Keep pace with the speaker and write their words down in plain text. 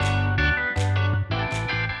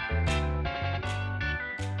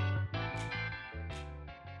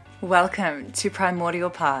Welcome to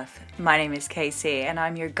Primordial Path. My name is Casey and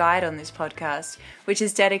I'm your guide on this podcast, which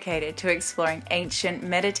is dedicated to exploring ancient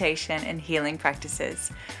meditation and healing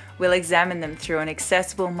practices. We'll examine them through an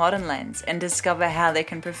accessible modern lens and discover how they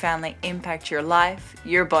can profoundly impact your life,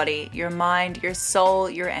 your body, your mind, your soul,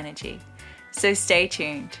 your energy. So stay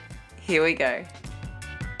tuned. Here we go.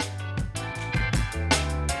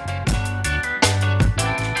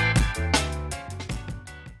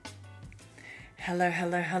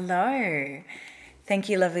 Hello. Thank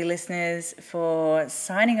you, lovely listeners, for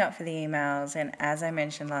signing up for the emails. And as I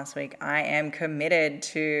mentioned last week, I am committed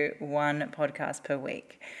to one podcast per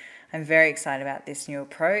week. I'm very excited about this new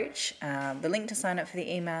approach. The link to sign up for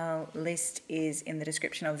the email list is in the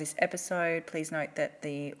description of this episode. Please note that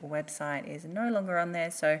the website is no longer on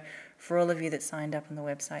there. So for all of you that signed up on the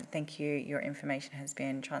website, thank you. Your information has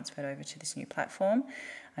been transferred over to this new platform.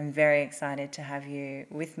 I'm very excited to have you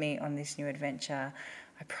with me on this new adventure.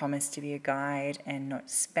 I promise to be a guide and not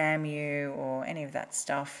spam you or any of that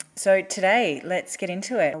stuff. So today, let's get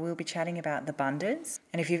into it. We'll be chatting about the Bandhas.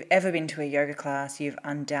 And if you've ever been to a yoga class, you've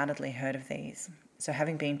undoubtedly heard of these. So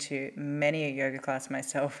having been to many a yoga class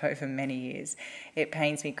myself over many years, it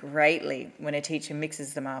pains me greatly when a teacher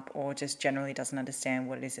mixes them up or just generally doesn't understand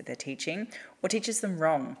what it is that they're teaching or teaches them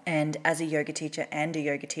wrong. And as a yoga teacher and a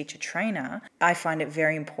yoga teacher trainer, I find it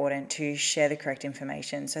very important to share the correct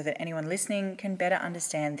information so that anyone listening can better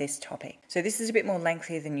understand this topic. So this is a bit more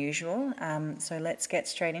lengthy than usual, so let's get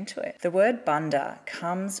straight into it. The word bandha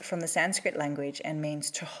comes from the Sanskrit language and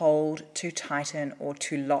means to hold, to tighten, or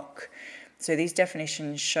to lock. So these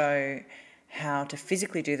definitions show how to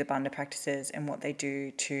physically do the bandha practices and what they do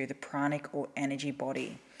to the pranic or energy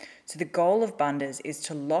body. So the goal of bandhas is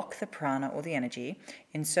to lock the prana or the energy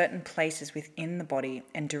in certain places within the body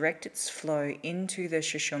and direct its flow into the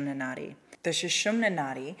Sushumna Nadi. The Sushumna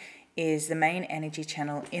Nadi is the main energy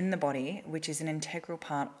channel in the body, which is an integral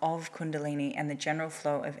part of Kundalini and the general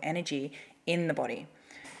flow of energy in the body.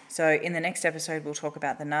 So in the next episode, we'll talk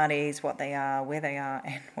about the nadis, what they are, where they are,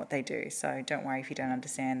 and what they do. So don't worry if you don't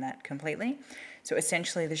understand that completely. So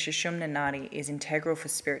essentially, the Sushumna Nadi is integral for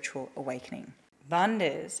spiritual awakening.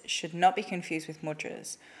 Bandhas should not be confused with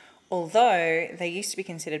mudras. Although they used to be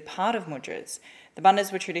considered part of mudras, the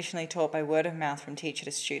bandhas were traditionally taught by word of mouth from teacher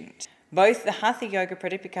to student. Both the Hatha Yoga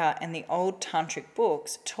Pradipika and the old tantric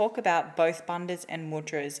books talk about both bandhas and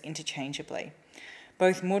mudras interchangeably.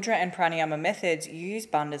 Both mudra and pranayama methods use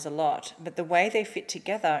bandhas a lot, but the way they fit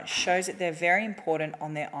together shows that they're very important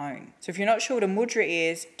on their own. So if you're not sure what a mudra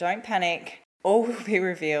is, don't panic. All will be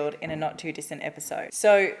revealed in a not too distant episode.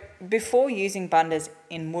 So before using bandhas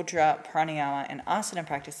in mudra, pranayama and asana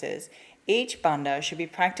practices, each bandha should be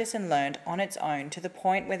practiced and learned on its own to the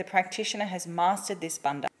point where the practitioner has mastered this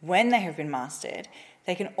bandha. When they have been mastered,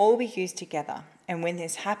 they can all be used together. And when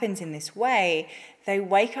this happens in this way, they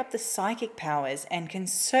wake up the psychic powers and can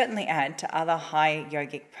certainly add to other high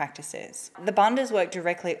yogic practices. The bandhas work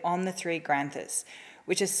directly on the three granthas,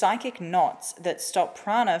 which are psychic knots that stop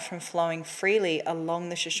prana from flowing freely along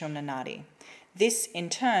the Sushumna Nadi. This, in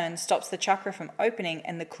turn, stops the chakra from opening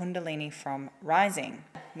and the Kundalini from rising.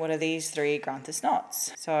 What are these three granthas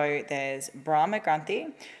knots? So there's Brahma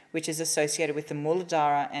Granthi, which is associated with the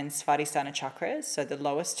Muladhara and Svadhisthana chakras, so the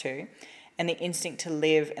lowest two, and the instinct to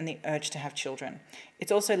live and the urge to have children.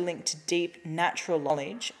 It's also linked to deep natural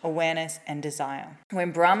knowledge, awareness, and desire.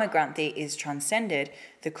 When Brahma Granthi is transcended,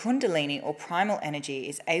 the Kundalini or primal energy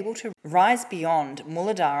is able to rise beyond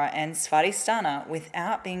Muladhara and Svadhisthana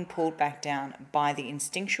without being pulled back down by the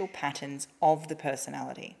instinctual patterns of the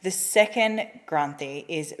personality. The second Granthi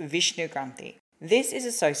is Vishnu Granthi. This is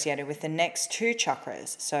associated with the next two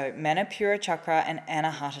chakras, so Manipura chakra and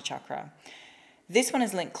Anahata chakra. This one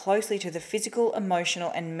is linked closely to the physical,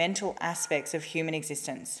 emotional, and mental aspects of human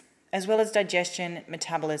existence, as well as digestion,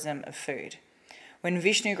 metabolism of food. When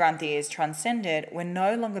Vishnu Granthi is transcended, we're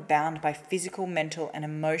no longer bound by physical, mental, and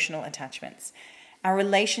emotional attachments. Our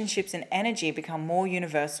relationships and energy become more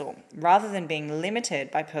universal, rather than being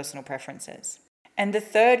limited by personal preferences. And the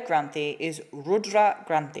third Granthi is Rudra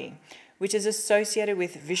Granthi, which is associated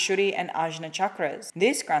with Vishuddhi and Ajna chakras.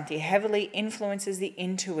 This Granthi heavily influences the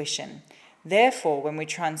intuition. Therefore, when we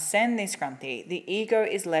transcend this Granthi, the ego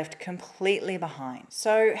is left completely behind.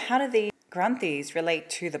 So how do these Granthis relate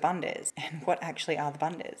to the bandhas? And what actually are the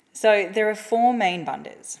bandhas? So there are four main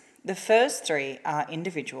bandhas. The first three are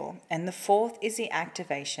individual, and the fourth is the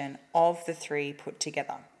activation of the three put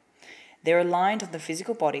together. They're aligned on the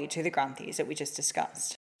physical body to the Granthis that we just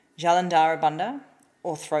discussed. Jalandhara Bandha,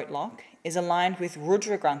 or throat lock, is aligned with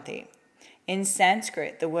Rudra Granthi. In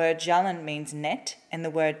Sanskrit, the word jalan means net and the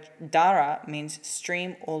word dhara means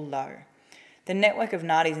stream or low. The network of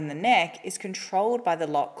nadis in the neck is controlled by the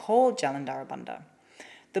lock called Jalandhara Bandha.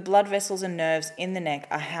 The blood vessels and nerves in the neck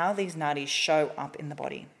are how these nadis show up in the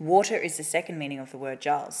body. Water is the second meaning of the word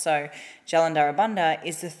jal. So Jalandhara Bandha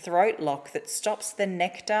is the throat lock that stops the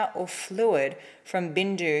nectar or fluid from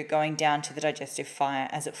bindu going down to the digestive fire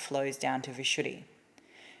as it flows down to vishuddhi.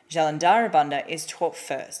 Jalandhara Bandha is taught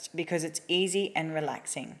first because it's easy and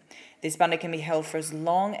relaxing. This bandha can be held for as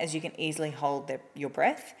long as you can easily hold your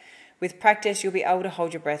breath. With practice, you'll be able to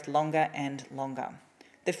hold your breath longer and longer.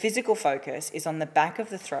 The physical focus is on the back of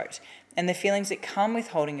the throat and the feelings that come with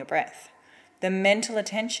holding your breath. The mental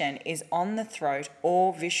attention is on the throat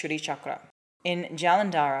or Vishuddhi chakra. In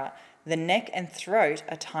Jalandhara, the neck and throat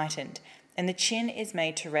are tightened and the chin is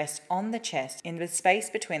made to rest on the chest in the space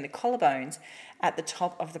between the collarbones at the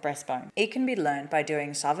top of the breastbone. It can be learned by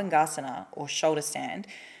doing Sarvangasana or shoulder stand,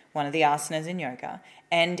 one of the asanas in yoga,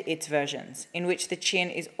 and its versions, in which the chin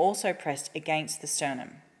is also pressed against the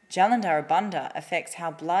sternum. Jalandhara Bandha affects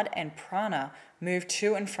how blood and prana move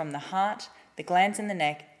to and from the heart, the glands in the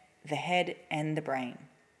neck, the head, and the brain.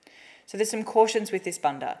 So there's some cautions with this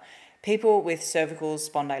bandha. People with cervical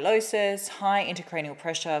spondylosis, high intracranial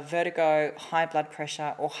pressure, vertigo, high blood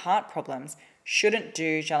pressure, or heart problems shouldn't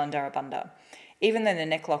do Jalandhara Bandha. Even though the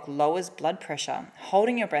neck lock lowers blood pressure,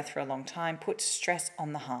 holding your breath for a long time puts stress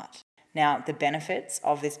on the heart. Now, the benefits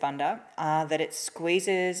of this bandha are that it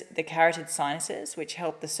squeezes the carotid sinuses, which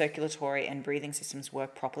help the circulatory and breathing systems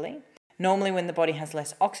work properly. Normally, when the body has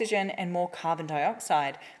less oxygen and more carbon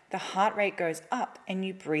dioxide, the heart rate goes up and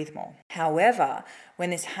you breathe more. However, when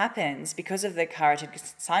this happens, because of the carotid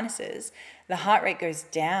sinuses, the heart rate goes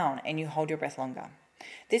down and you hold your breath longer.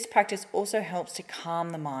 This practice also helps to calm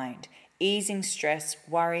the mind, easing stress,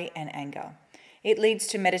 worry, and anger. It leads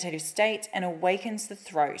to meditative states and awakens the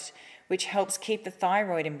throat, which helps keep the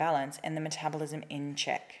thyroid in balance and the metabolism in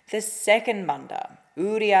check. The second bandha,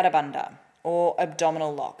 Uddiyana Bandha, or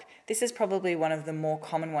abdominal lock. This is probably one of the more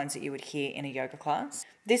common ones that you would hear in a yoga class.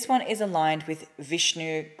 This one is aligned with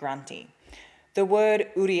Vishnu Granthi. The word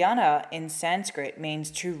Uddiyana in Sanskrit means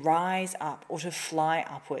to rise up or to fly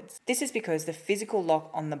upwards. This is because the physical lock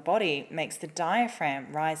on the body makes the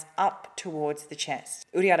diaphragm rise up towards the chest.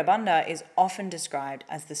 Uddiyana Bandha is often described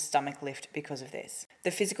as the stomach lift because of this.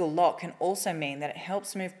 The physical lock can also mean that it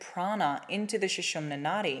helps move prana into the Sushumna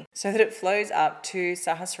Nadi so that it flows up to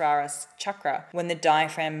Sahasrara chakra. When the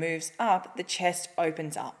diaphragm moves up, the chest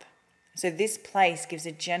opens up. So this place gives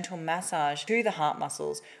a gentle massage to the heart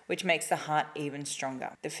muscles, which makes the heart even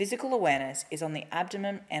stronger. The physical awareness is on the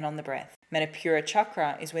abdomen and on the breath. Manipura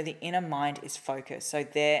chakra is where the inner mind is focused, so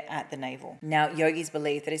they're at the navel. Now, yogis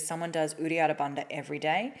believe that if someone does Uddiyana Bandha every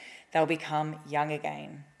day, they'll become young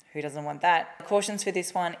again. Who doesn't want that? The cautions for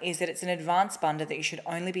this one is that it's an advanced bandha that you should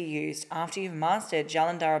only be used after you've mastered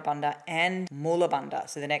Jalandhara Bandha and Mula Bandha,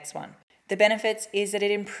 so the next one. The benefits is that it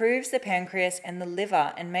improves the pancreas and the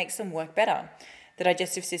liver and makes them work better. The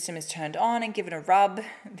digestive system is turned on and given a rub,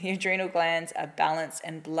 the adrenal glands are balanced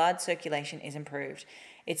and blood circulation is improved.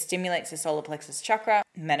 It stimulates the solar plexus chakra,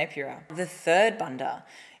 Manipura. The third bandha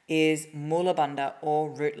is Mula Bandha or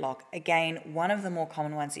root lock. Again, one of the more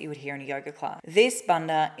common ones that you would hear in a yoga class. This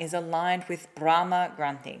bandha is aligned with Brahma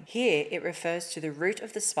Granthi. Here it refers to the root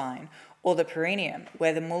of the spine or the perineum,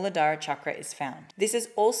 where the Muladhara chakra is found. This is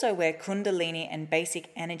also where Kundalini and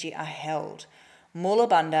basic energy are held. Mula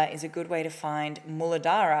Bandha is a good way to find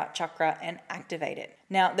Muladhara chakra and activate it.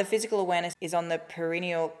 Now, the physical awareness is on the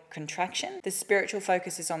perineal contraction, the spiritual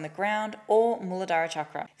focus is on the ground or Muladhara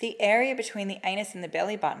chakra. The area between the anus and the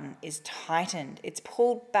belly button is tightened. It's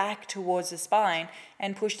pulled back towards the spine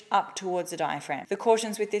and pushed up towards the diaphragm. The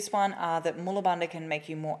cautions with this one are that Mula Bandha can make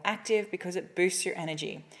you more active because it boosts your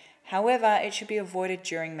energy. However, it should be avoided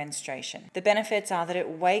during menstruation. The benefits are that it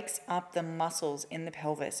wakes up the muscles in the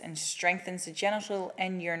pelvis and strengthens the genital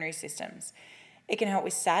and urinary systems. It can help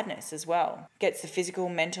with sadness as well. Gets the physical,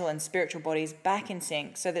 mental, and spiritual bodies back in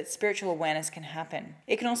sync so that spiritual awareness can happen.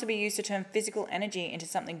 It can also be used to turn physical energy into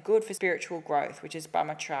something good for spiritual growth, which is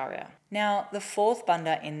brahmacharya. Now, the fourth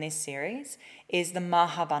bandha in this series is the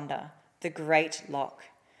Maha Bandha, the great lock.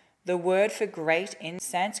 The word for great in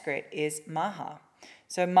Sanskrit is Maha.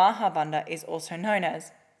 So Maha Bandha is also known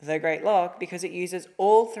as the Great Lock because it uses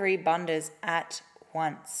all three bandhas at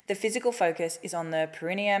once. The physical focus is on the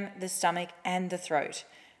perineum, the stomach, and the throat.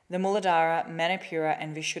 The Muladhara, Manipura,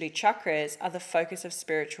 and Vishuddhi chakras are the focus of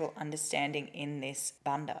spiritual understanding in this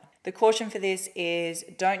bandha. The caution for this is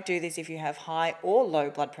don't do this if you have high or low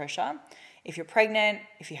blood pressure. If you're pregnant,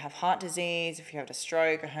 if you have heart disease, if you have a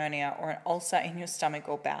stroke, a hernia, or an ulcer in your stomach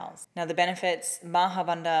or bowels. Now the benefits, Maha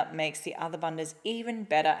Bandha makes the other bandhas even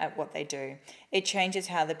better at what they do. It changes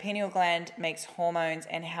how the pineal gland makes hormones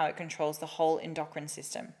and how it controls the whole endocrine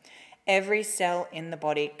system. Every cell in the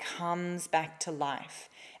body comes back to life,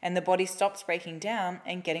 and the body stops breaking down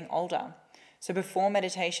and getting older. So before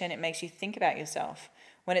meditation, it makes you think about yourself.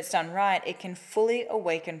 When it's done right, it can fully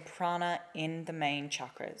awaken prana in the main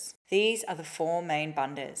chakras. These are the 4 main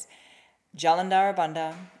bandhas: Jalandhara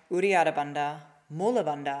Bandha, Uddiyana Bandha, Mula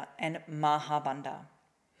Bandha, and Maha Bandha.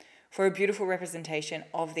 For a beautiful representation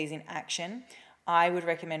of these in action, I would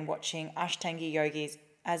recommend watching Ashtangi yogis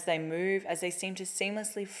as they seem to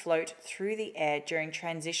seamlessly float through the air during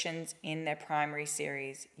transitions in their primary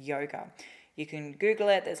series, yoga. You can Google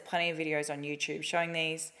it, there's plenty of videos on YouTube showing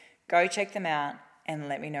these. Go check them out and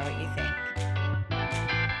let me know what you think.